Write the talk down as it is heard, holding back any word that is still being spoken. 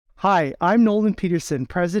Hi, I'm Nolan Peterson,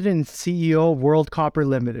 President and CEO of World Copper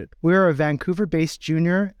Ltd. We're a Vancouver-based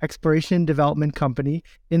junior exploration and development company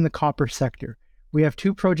in the copper sector. We have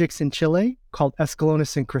two projects in Chile called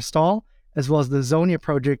Escalones and Cristal, as well as the Zonia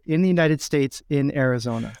project in the United States in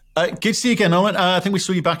Arizona. Good to see you again, Nolan. I think we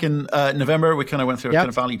saw you back in November. We kind of went through a kind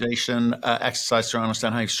of validation exercise to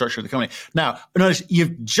understand how you structure the company. Now, notice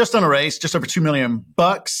you've just done a raise, just over $2 million,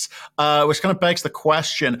 which kind of begs the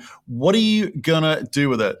question, what are you going to do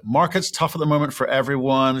with it? Market's tough at the moment for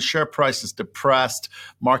everyone. Share price is depressed.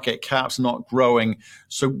 Market cap's not growing.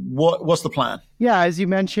 So what's the plan? Yeah, as you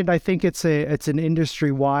mentioned, I think it's an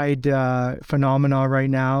industry-wide phenomenon right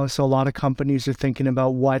now. So a lot of companies are thinking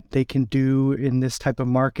about what they can do in this type of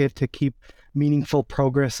market to keep meaningful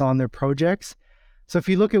progress on their projects. So if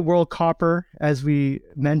you look at World Copper, as we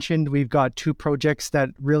mentioned, we've got two projects that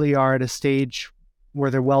really are at a stage where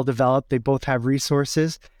they're well developed. They both have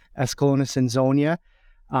resources, Escalones and Zonia,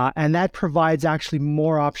 and that provides actually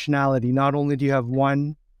more optionality. Not only do you have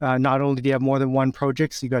more than one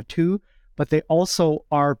project, so you got two, but they also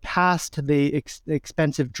are past the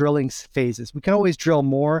expensive drilling phases. We can always drill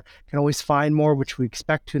more, can always find more, which we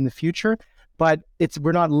expect to in the future, but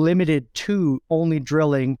we're not limited to only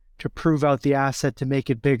drilling to prove out the asset to make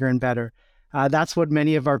it bigger and better. That's what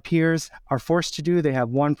many of our peers are forced to do. They have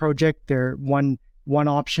one project, they're one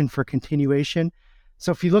option for continuation.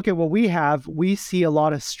 So if you look at what we have, we see a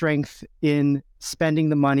lot of strength in spending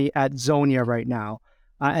the money at Zonia right now.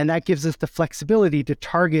 And that gives us the flexibility to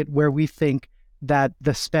target where we think that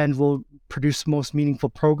the spend will produce most meaningful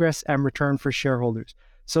progress and return for shareholders.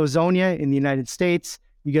 So Zonia in the United States,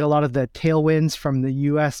 you get a lot of the tailwinds from the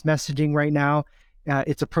US messaging right now.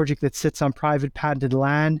 It's a project that sits on private patented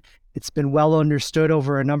land. It's been well understood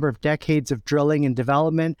over a number of decades of drilling and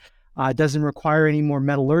development. It doesn't require any more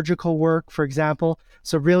metallurgical work, for example.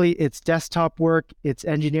 So really it's desktop work, it's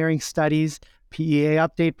engineering studies, PEA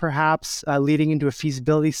update perhaps, leading into a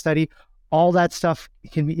feasibility study. All that stuff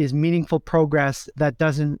is meaningful progress that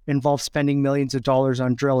doesn't involve spending millions of dollars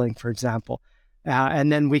on drilling, for example.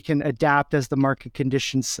 And then we can adapt as the market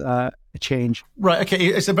conditions change. Right. Okay.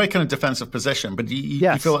 It's a very kind of defensive position, but you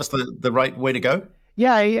feel that's the right way to go?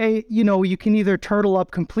 Yeah. You can either turtle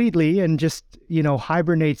up completely and just,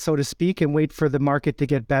 hibernate, so to speak, and wait for the market to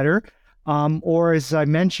get better. Or as I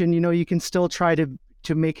mentioned, you can still try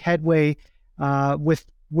to make headway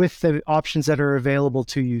with the options that are available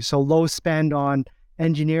to you. So low spend on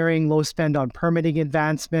engineering, low spend on permitting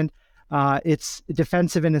advancement. It's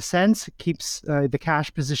defensive in a sense, keeps the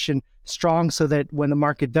cash position strong so that when the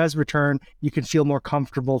market does return, you can feel more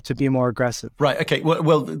comfortable to be more aggressive. Right. Okay.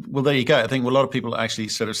 Well, there you go. I think a lot of people are actually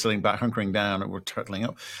sort of sitting back, hunkering down, and we're turtling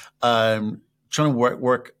up, trying to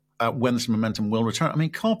work when this momentum will return. I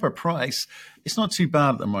mean, copper price, it's not too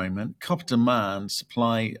bad at the moment. Copper demand,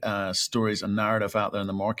 supply stories and narrative out there in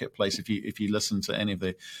the marketplace. If you listen to any of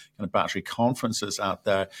the kind of battery conferences out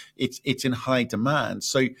there, it's in high demand.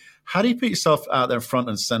 So how do you put yourself out there front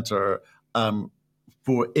and center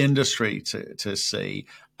for industry to see?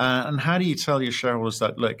 And how do you tell your shareholders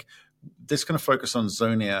that, look, this kind of focus on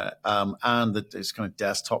Zonia and this kind of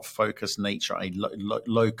desktop focused nature, a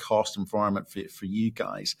low cost environment for you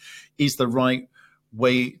guys, is the right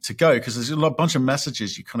way to go? Because there's a bunch of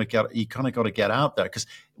messages you kind of got to get out there. Because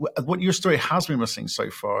what your story has been missing so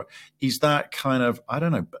far is that kind of, I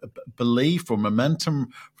don't know, belief or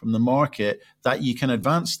momentum from the market that you can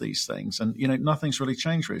advance these things. And nothing's really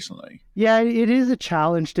changed recently. Yeah, it is a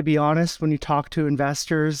challenge, to be honest. When you talk to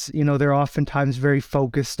investors, they're oftentimes very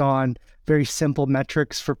focused on very simple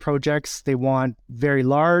metrics for projects. They want very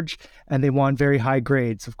large and they want very high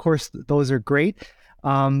grades. Of course, those are great.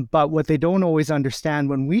 But what they don't always understand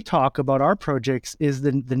when we talk about our projects is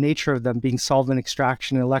the nature of them being solvent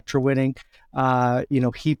extraction, electrowinning,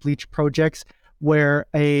 heap leach projects, where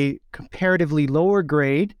a comparatively lower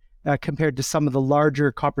grade compared to some of the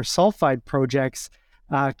larger copper sulfide projects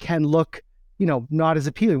can look, not as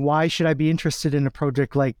appealing. Why should I be interested in a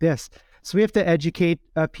project like this? So we have to educate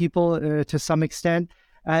people to some extent.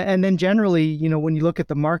 And then generally, when you look at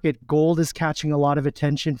the market, gold is catching a lot of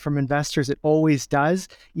attention from investors. It always does,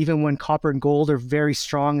 even when copper and gold are very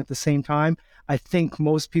strong at the same time. I think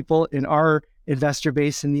most people in our investor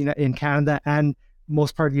base in Canada and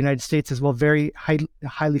most part of the United States as well, very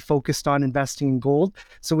highly focused on investing in gold.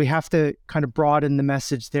 So we have to kind of broaden the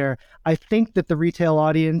message there. I think that the retail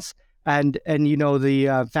audience and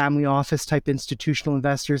the family office type institutional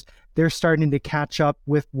investors, they're starting to catch up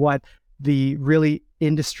with what the really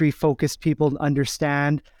industry focused people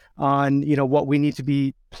understand on what we need to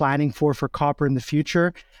be planning for copper in the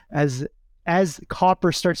future. as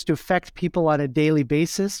copper starts to affect people on a daily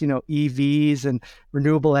basis, EVs and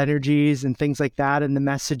renewable energies and things like that, and the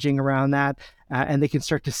messaging around that, and they can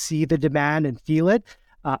start to see the demand and feel it,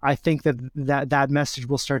 I think that message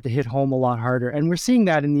will start to hit home a lot harder. And we're seeing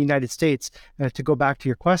that in the United States. To go back to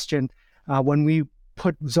your question, when we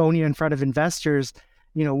put Zonia in front of investors,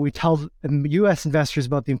 we tell U.S. investors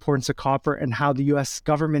about the importance of copper and how the U.S.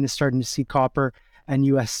 government is starting to see copper, and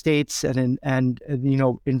U.S. states and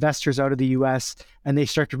investors out of the U.S., and they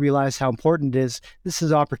start to realize how important it is. This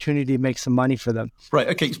is an opportunity to make some money for them. Right.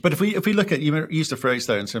 Okay. But if we look at, you used the phrase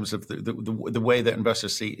there in terms of the way that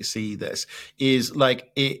investors see this is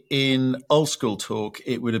like in old school talk,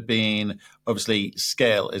 it would have been obviously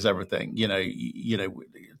scale is everything.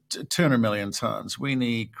 200 million tons. We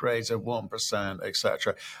need grades of 1%,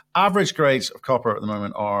 etc. Average grades of copper at the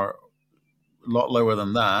moment are a lot lower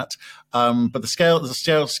than that, but the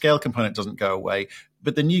scale component doesn't go away.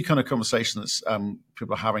 But the new kind of conversation that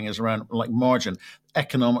people are having is around like margin,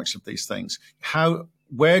 economics of these things.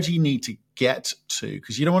 Where do you need to get to?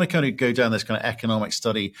 Because you don't want to kind of go down this kind of economic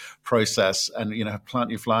study process and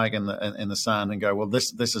plant your flag in the sand and go, well,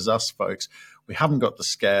 this is us, folks. We haven't got the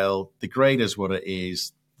scale. The grade is what it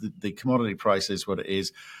is. The commodity price is what it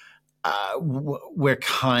is. We're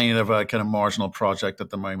kind of a kind of marginal project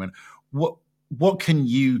at the moment. What can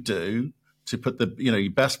you do to put your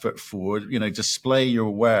best foot forward, display your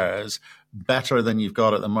wares better than you've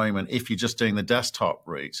got at the moment if you're just doing the desktop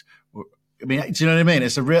route? I mean, do you know what I mean?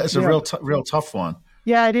 It's a real tough one.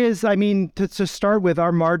 Yeah, it is. I mean, to start with,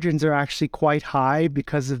 our margins are actually quite high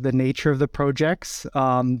because of the nature of the projects.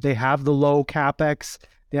 They have the low capex,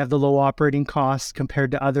 they have the low operating costs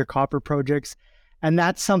compared to other copper projects. And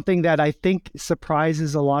that's something that I think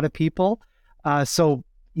surprises a lot of people.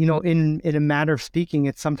 In a matter of speaking,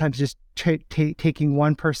 it's sometimes just taking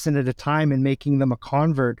one person at a time and making them a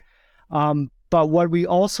convert. But what we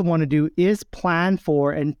also want to do is plan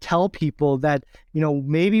for and tell people that,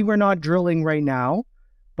 maybe we're not drilling right now,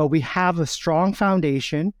 but we have a strong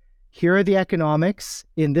foundation. Here are the economics.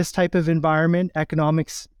 In this type of environment,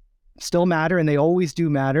 economics still matter, and they always do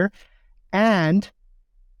matter. And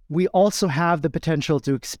we also have the potential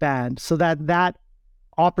to expand, so that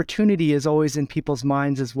opportunity is always in people's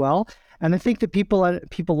minds as well. And I think that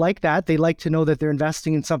people like that. They like to know that they're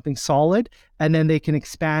investing in something solid, and then they can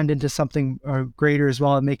expand into something greater as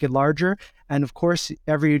well and make it larger. And of course,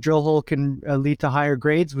 every drill hole can lead to higher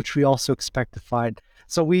grades, which we also expect to find.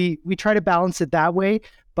 So we try to balance it that way.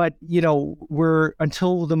 But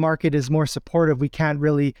until the market is more supportive, we can't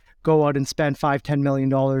really go out and spend $5-10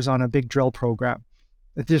 million on a big drill program.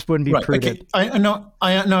 It just wouldn't be prudent. Okay. I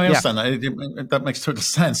understand that. That makes total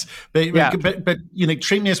sense. But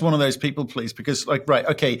treat me as one of those people, please, because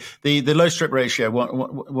the low strip ratio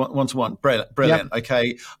 1 to 1, brilliant. Yep.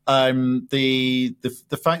 Okay. The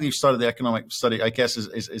fact that you started the economic study, I guess,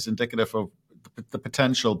 is indicative of the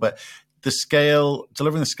potential, but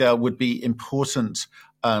delivering the scale would be important.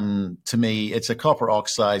 To me, it's a copper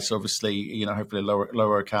oxide, so obviously, hopefully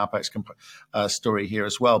lower capex story here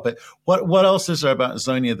as well. But what else is there about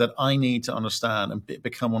Zonia that I need to understand and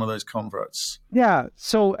become one of those converts? Yeah.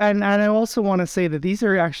 So, and I also want to say that these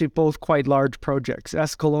are actually both quite large projects.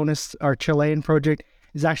 Escalones, our Chilean project,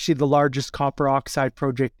 is actually the largest copper oxide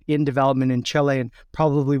project in development in Chile, and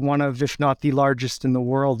probably one of, if not the largest in the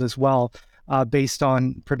world as well. Based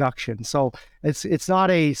on production. So it's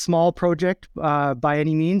not a small project by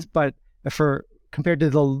any means, but compared to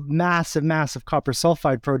the massive copper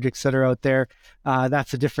sulfide projects that are out there,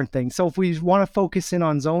 that's a different thing. So if we want to focus in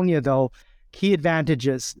on Zonia, though, key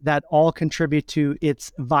advantages that all contribute to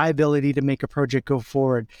its viability to make a project go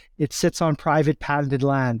forward. It sits on private patented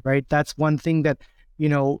land, right? That's one thing that,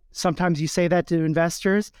 sometimes you say that to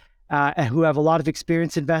investors who have a lot of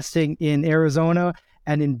experience investing in Arizona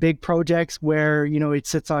and in big projects where, it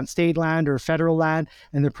sits on state land or federal land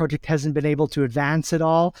and the project hasn't been able to advance at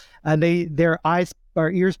all. And their eyes or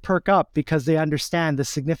ears perk up because they understand the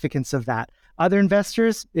significance of that. Other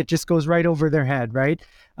investors, it just goes right over their head, right?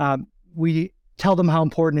 We tell them how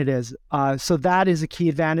important it is. So that is a key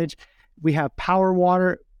advantage. We have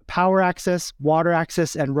power access, water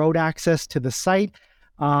access, and road access to the site.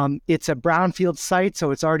 It's a brownfield site, so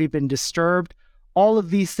it's already been disturbed. All of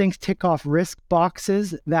these things tick off risk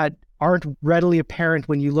boxes that aren't readily apparent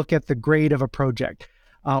when you look at the grade of a project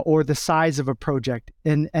or the size of a project.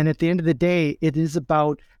 And at the end of the day, it is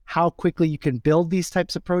about how quickly you can build these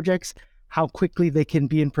types of projects, how quickly they can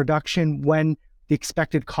be in production when the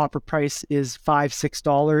expected copper price is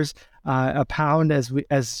 $5-6 a pound,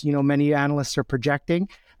 as many analysts are projecting.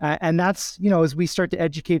 And that's, as we start to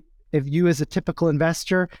educate, if you as a typical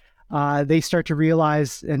investor, they start to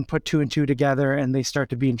realize and put two and two together, and they start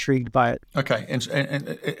to be intrigued by it. Okay,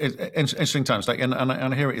 interesting times. Like, and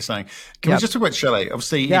I hear what you're saying. Can we Yep. just talk about Chile?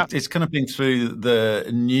 Obviously, Yeah. it's kind of been through the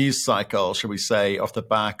news cycle, shall we say, off the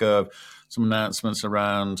back of some announcements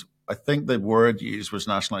around. I think the word used was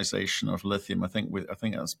nationalization of lithium. I think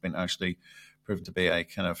that's been actually proven to be a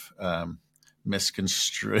kind of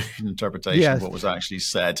misconstrued interpretation of Yes. what was actually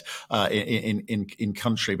said in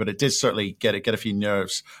country, but it did certainly get a few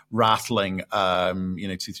nerves rattling,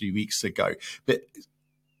 2-3 weeks ago. But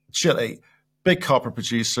Chile, big copper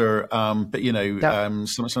producer, but Yep.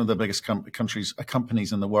 some of the biggest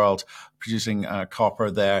companies in the world producing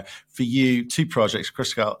copper there. For you, two projects,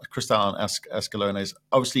 Cristal and Escalones,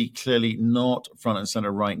 obviously clearly not front and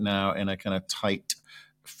center right now in a kind of tight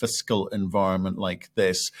fiscal environment like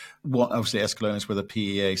this. Obviously, Escalones with a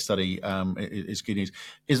PEA study is good news.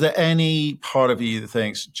 Is there any part of you that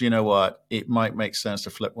thinks, do you know what, it might make sense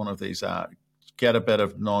to flip one of these out, get a bit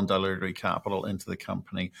of non-dilutory capital into the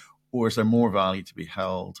company, or is there more value to be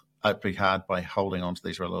had by holding on to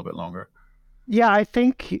these for a little bit longer? Yeah, I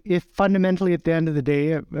think if fundamentally at the end of the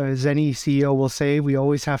day, as any CEO will say, we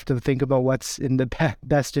always have to think about what's in the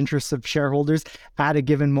best interests of shareholders at a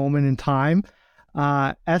given moment in time.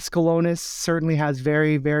 Escalones certainly has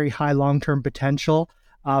very, very high long-term potential,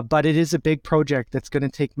 but it is a big project that's going to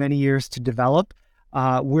take many years to develop.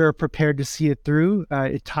 We're prepared to see it through.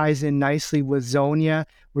 It ties in nicely with Zonia,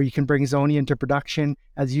 where you can bring Zonia into production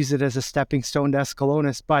as use it as a stepping stone to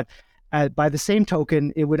Escalones. But by the same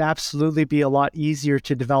token, it would absolutely be a lot easier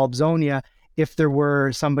to develop Zonia if there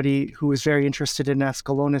were somebody who was very interested in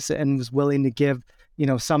Escalones and was willing to give,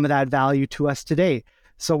 some of that value to us today.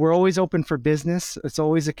 So we're always open for business. It's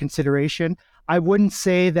always a consideration. I wouldn't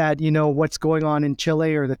say that, what's going on in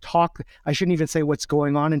Chile or the talk, I shouldn't even say what's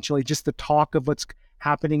going on in Chile, just the talk of what's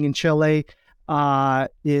happening in Chile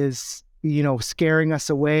is, scaring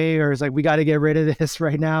us away, or is like, we got to get rid of this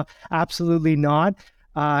right now. Absolutely not.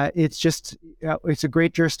 It's just, it's a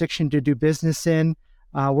great jurisdiction to do business in.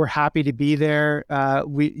 We're happy to be there.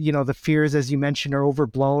 The fears, as you mentioned, are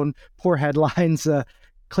overblown. Poor headlines,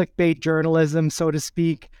 clickbait journalism, so to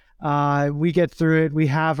speak. We get through it. We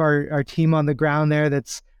have our team on the ground there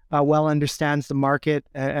that's well understands the market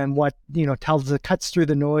and what, cuts through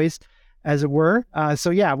the noise, as it were.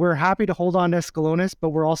 So yeah, we're happy to hold on to Escalones, but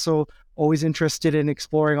we're also always interested in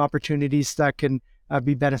exploring opportunities that can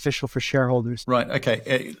be beneficial for shareholders. Right.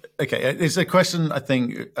 Okay. It's a question I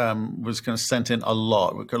think was kind of sent in a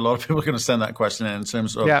lot. A lot of people are going to send that question in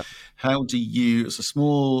terms of how do you, as a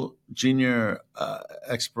small junior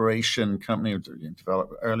exploration company,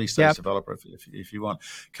 early stage developer, if you want,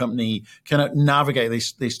 company, kind of navigate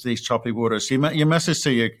these choppy waters. So your message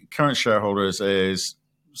to your current shareholders is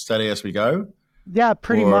steady as we go. Yeah,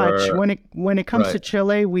 pretty much. When it comes to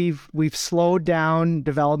Chile, we've slowed down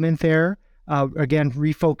development there. Again,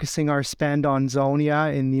 refocusing our spend on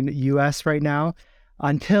Zonia in the U.S. right now,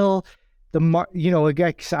 until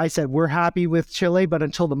again, I said we're happy with Chile, but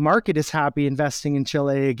until the market is happy investing in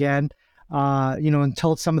Chile again,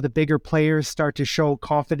 until some of the bigger players start to show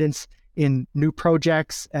confidence in new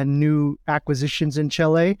projects and new acquisitions in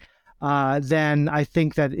Chile, then I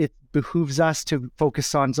think that it behooves us to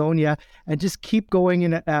focus on Zonia and just keep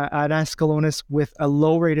going at Escalones with a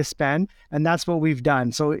low rate of spend. And that's what we've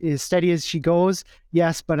done. So as steady as she goes,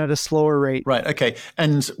 yes, but at a slower rate. Right. Okay.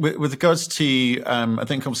 And with regards to, I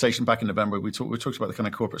think conversation back in November, we talked about the kind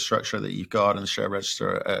of corporate structure that you've got and the share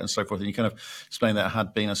register and so forth. And you kind of explained that it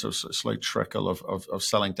had been a sort of slow trickle of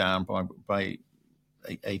selling down by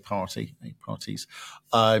parties.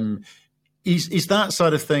 Is that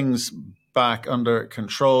side of things back under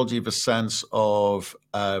control? Do you have a sense of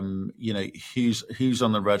who's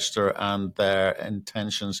on the register and their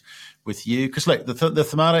intentions with you? Because like the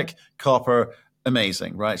thematic copper,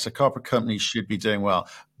 amazing, right? So copper companies should be doing well,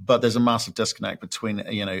 but there's a massive disconnect between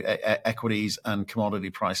equities and commodity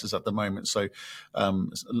prices at the moment. So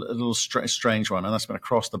it's a little strange one, and that's been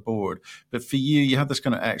across the board. But for you, you have this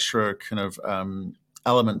kind of extra kind of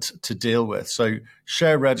element to deal with. So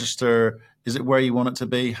share register. Is it where you want it to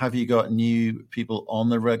be? Have you got new people on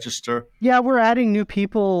the register? Yeah, we're adding new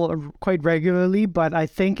people quite regularly, but I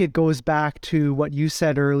think it goes back to what you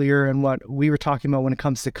said earlier and what we were talking about when it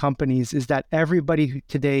comes to companies, is that everybody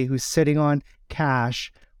today who's sitting on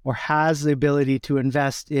cash or has the ability to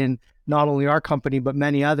invest in not only our company, but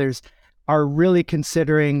many others, are really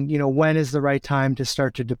considering, when is the right time to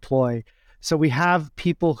start to deploy. So we have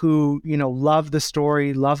people who, love the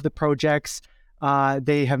story, love the projects.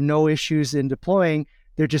 They have no issues in deploying.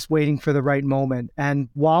 They're just waiting for the right moment. And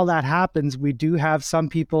while that happens, we do have some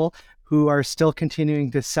people who are still continuing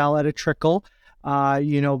to sell at a trickle.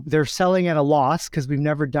 They're selling at a loss because we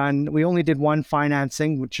only did one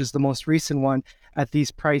financing, which is the most recent one at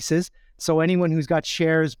these prices. So anyone who's got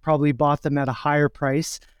shares probably bought them at a higher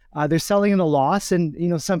price. They're selling at a loss,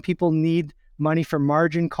 and some people need money for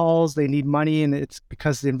margin calls. They need money, and it's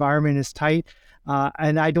because the environment is tight.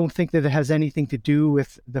 And I don't think that it has anything to do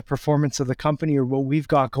with the performance of the company or what we've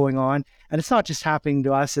got going on. And it's not just happening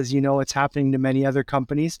to us, as you know, it's happening to many other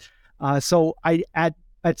companies. So at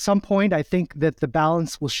some point, I think that the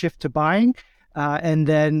balance will shift to buying, and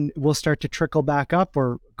then we'll start to trickle back up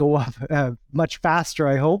or go up much faster,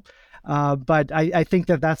 I hope. But I think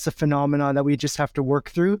that that's a phenomenon that we just have to work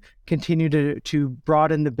through, continue to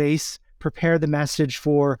broaden the base, prepare the message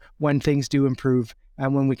for when things do improve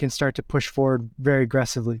and when we can start to push forward very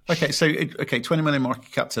aggressively. Okay, so 20 million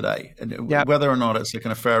market cap today. Yep. Whether or not it's a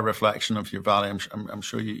kind of fair reflection of your value, I'm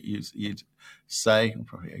sure you'd say,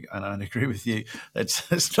 and I agree with you,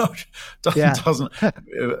 it's not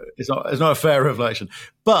a fair reflection.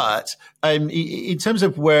 But in terms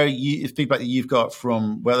of feedback that you've got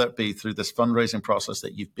from whether it be through this fundraising process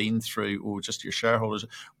that you've been through or just your shareholders,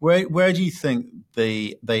 where do you think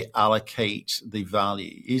they allocate the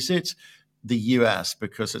value? Is it the US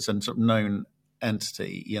because it's a sort of known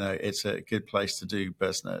entity, it's a good place to do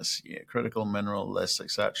business, critical mineral lists,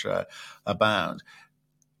 etc., abound?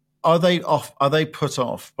 Are they put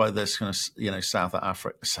off by this kind of South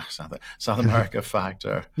America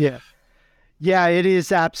factor? Yeah, it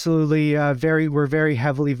is absolutely we're very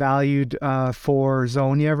heavily valued for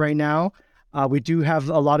Zonia right now. We do have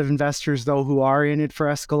a lot of investors though who are in it for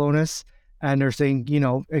Escalones, and they're saying,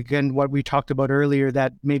 again, what we talked about earlier,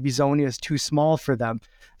 that maybe Zonia is too small for them.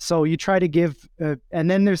 So you try to give, and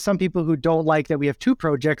then there's some people who don't like that we have two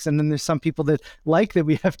projects, and then there's some people that like that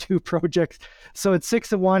we have two projects. So it's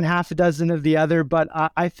 6 of one, half a dozen of the other. But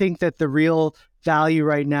I think that the real value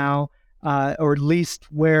right now, or at least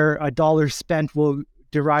where a dollar spent will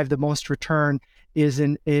derive the most return,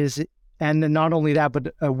 and not only that,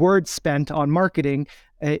 but a word spent on marketing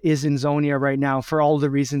is in Zonia right now for all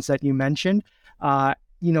the reasons that you mentioned.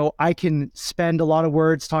 I can spend a lot of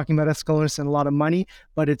words talking about Escalones and a lot of money,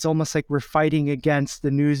 but it's almost like we're fighting against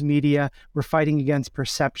the news media. We're fighting against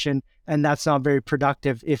perception, and that's not very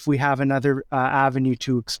productive if we have another avenue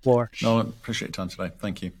to explore. No, I appreciate your time today.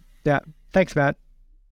 Thank you. Yeah. Thanks, Matt.